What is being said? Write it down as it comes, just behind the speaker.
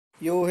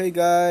Yo, hey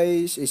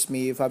guys, it's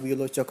me Fabio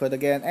Chocolate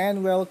again,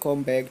 and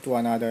welcome back to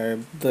another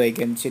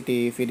Dragon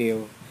City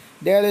video.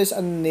 There is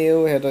a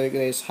new heroic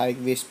race hike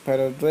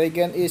Whisper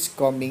Dragon is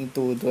coming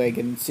to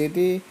Dragon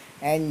City,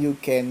 and you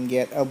can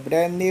get a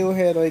brand new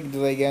heroic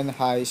dragon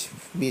High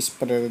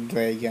Whisper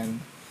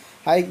Dragon.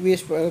 High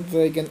Whisper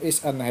Dragon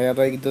is an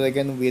heroic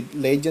dragon with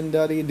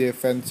legendary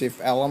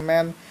defensive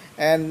element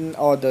and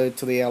other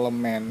three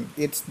elements.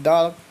 It's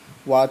dark,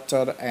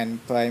 water,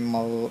 and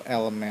primal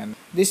element.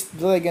 This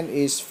dragon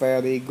is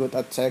very good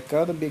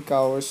attacker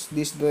because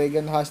this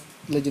dragon has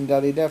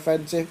legendary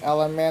defensive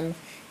element.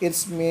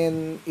 It's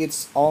mean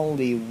it's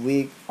only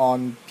weak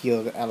on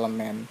pure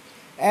element.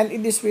 And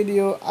in this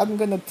video, I'm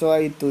gonna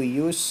try to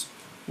use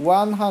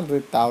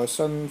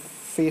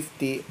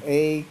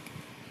 100,058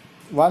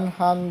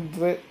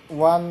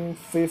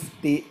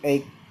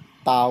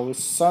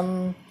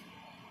 158,000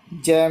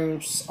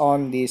 gems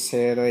on this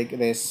heroic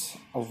race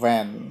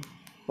event.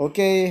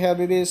 Okay, here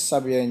it is.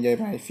 Hope you enjoy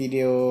my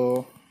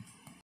video.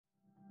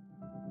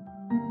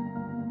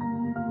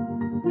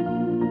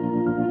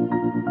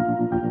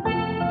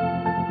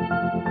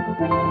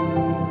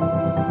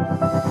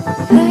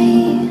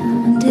 I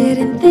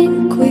didn't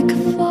think we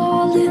could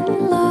fall in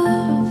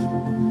love.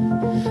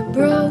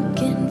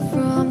 Broken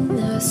from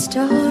the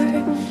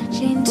start,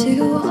 chained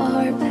to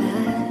our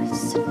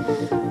past.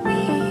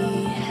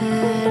 We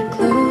had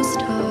closed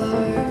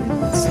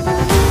hearts.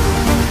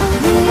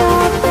 We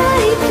are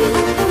breaking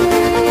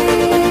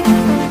free.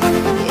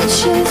 It's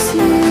just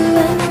you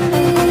and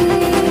me.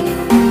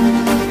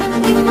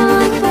 We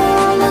might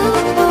fall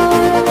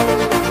apart,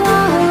 but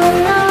all in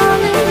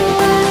one.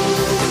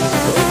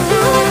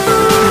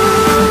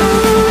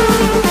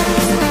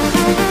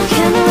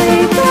 Can we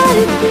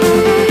break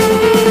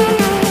free?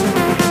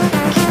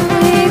 Can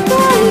we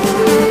break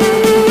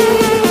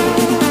free?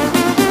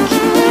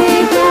 Can we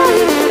break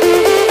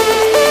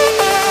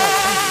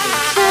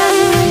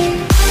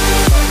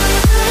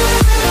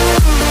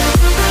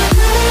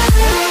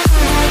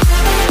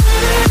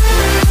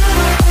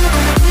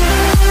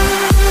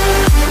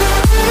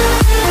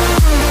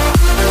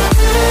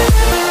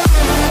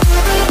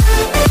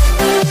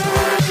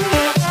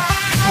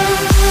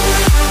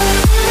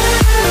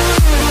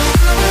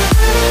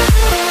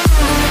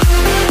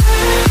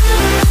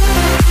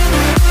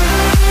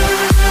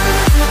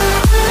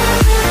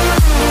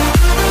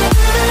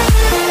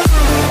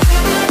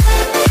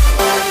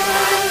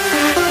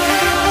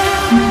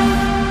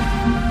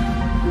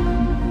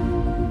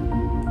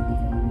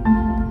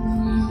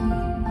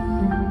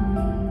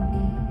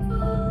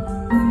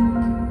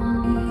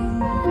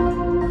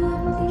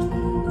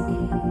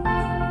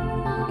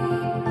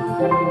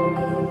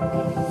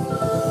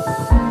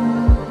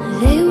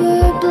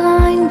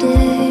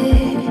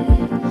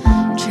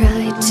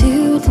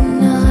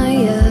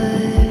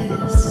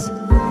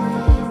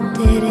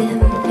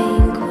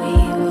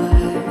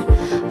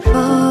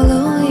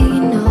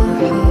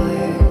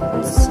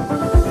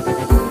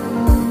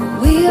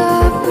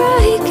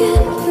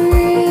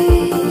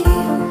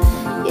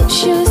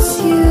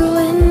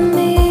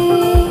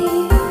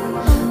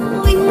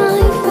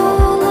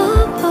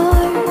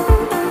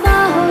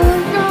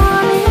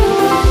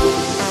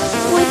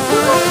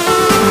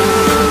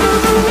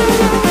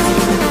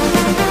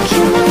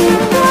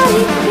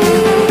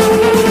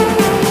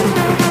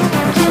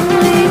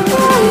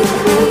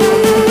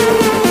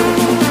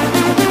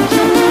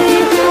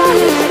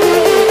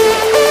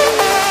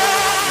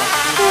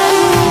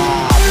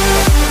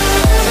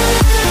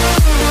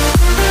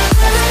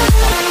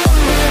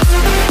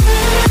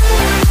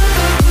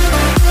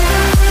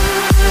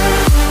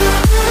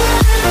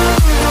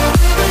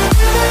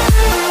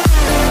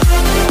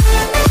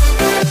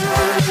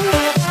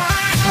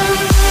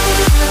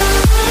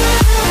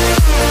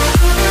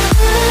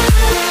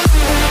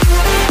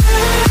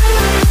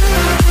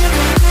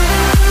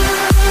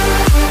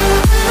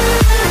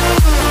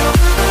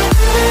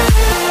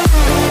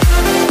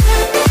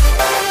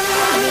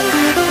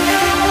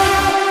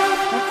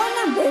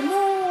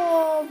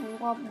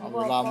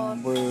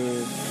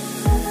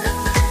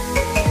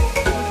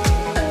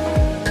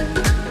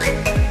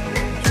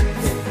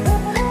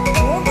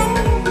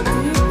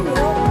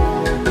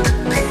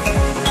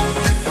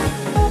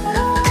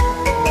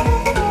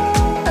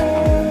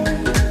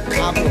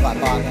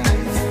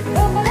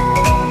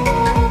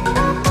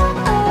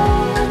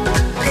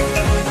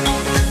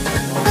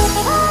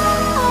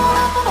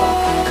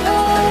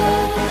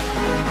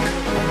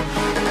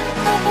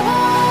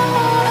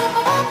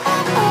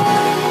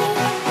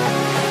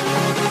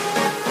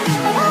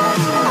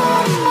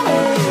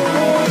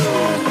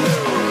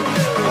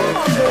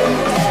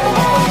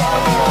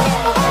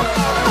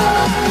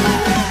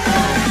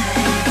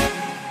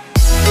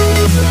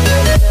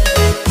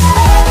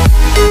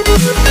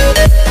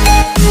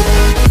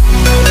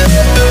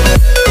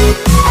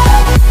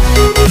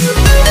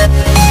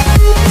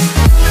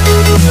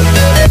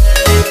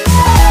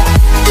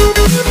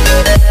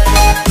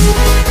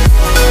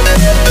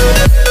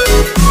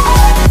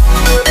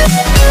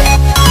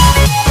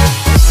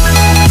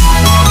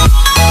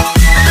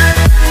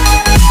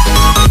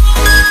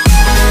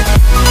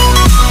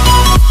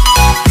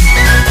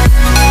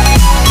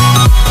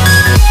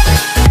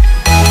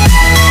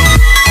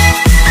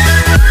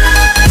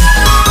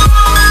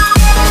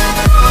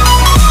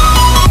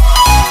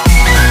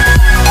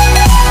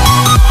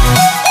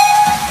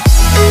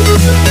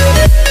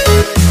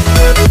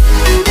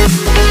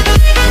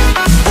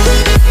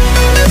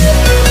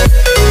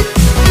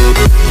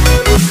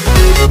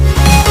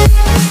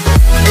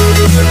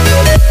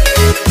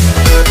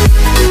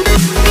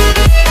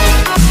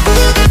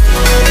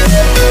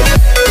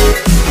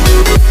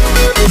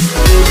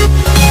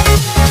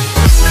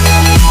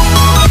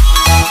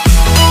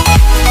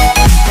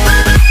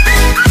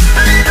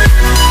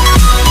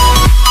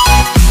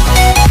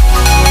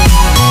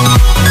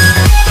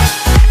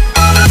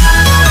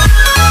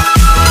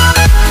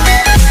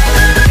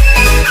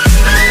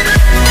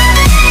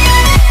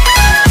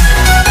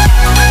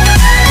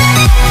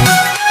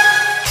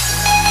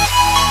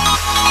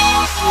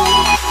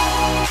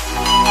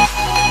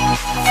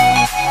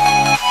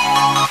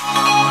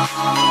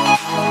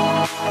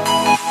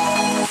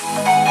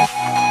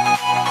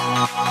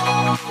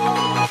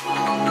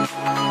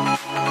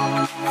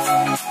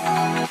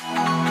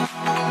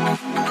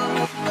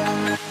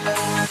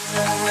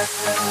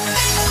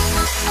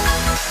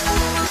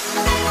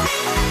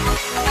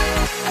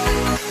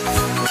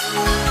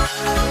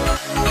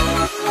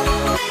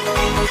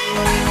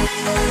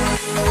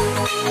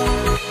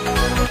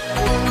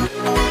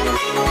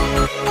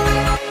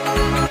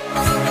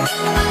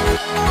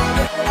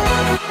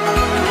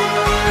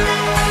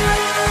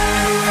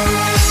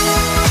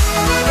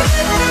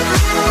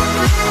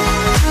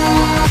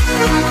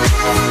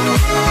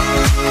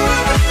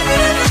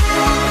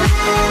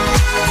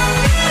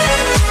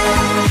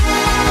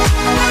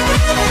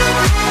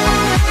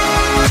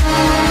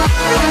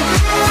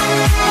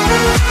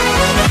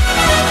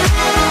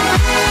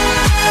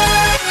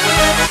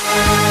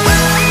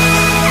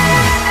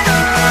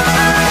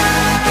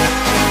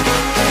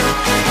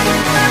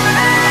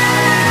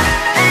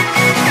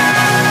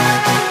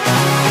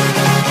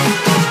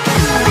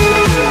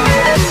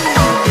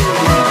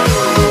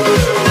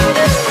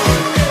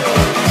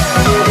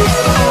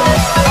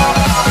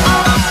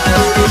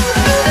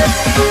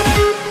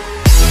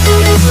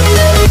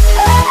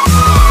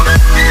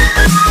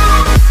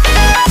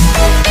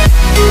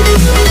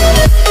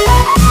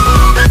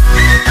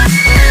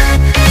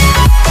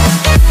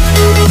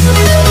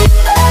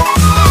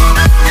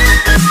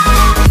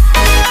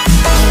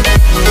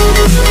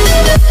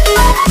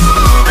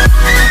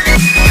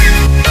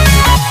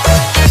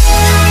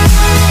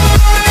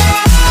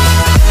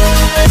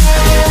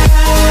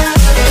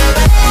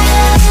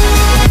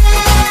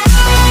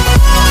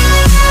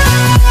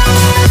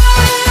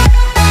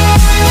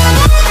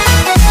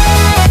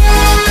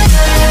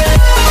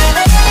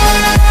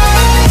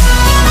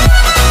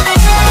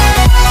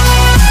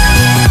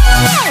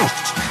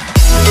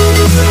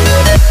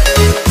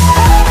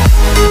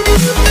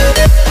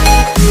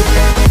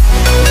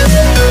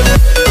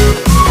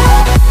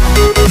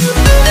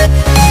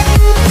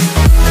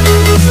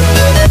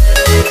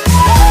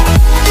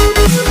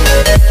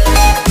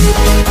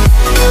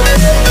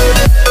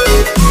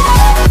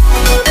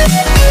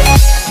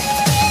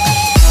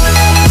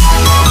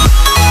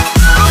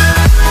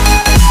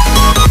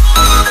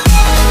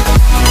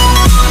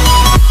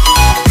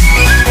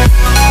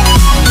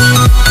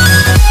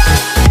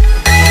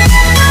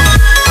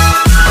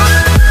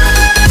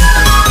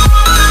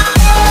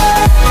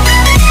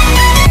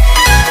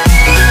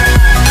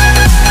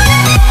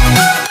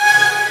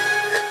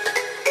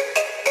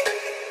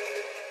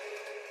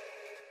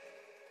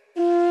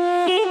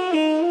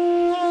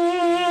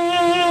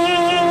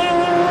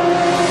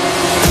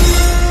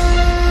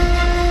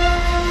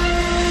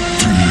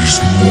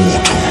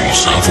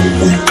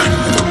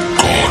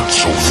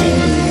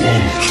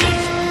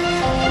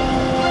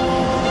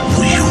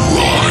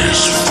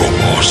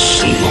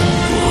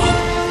slumber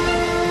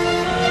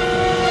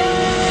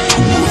to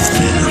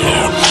reveal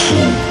our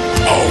true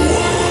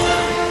power.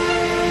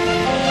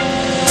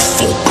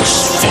 Focus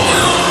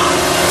fire.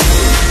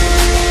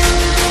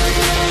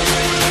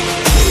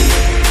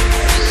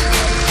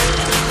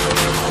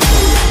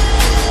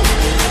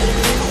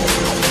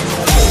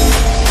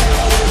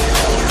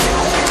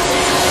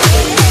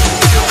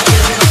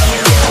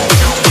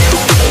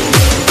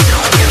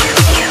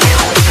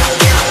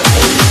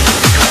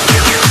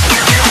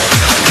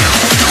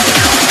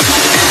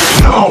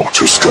 Now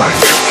to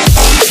strike.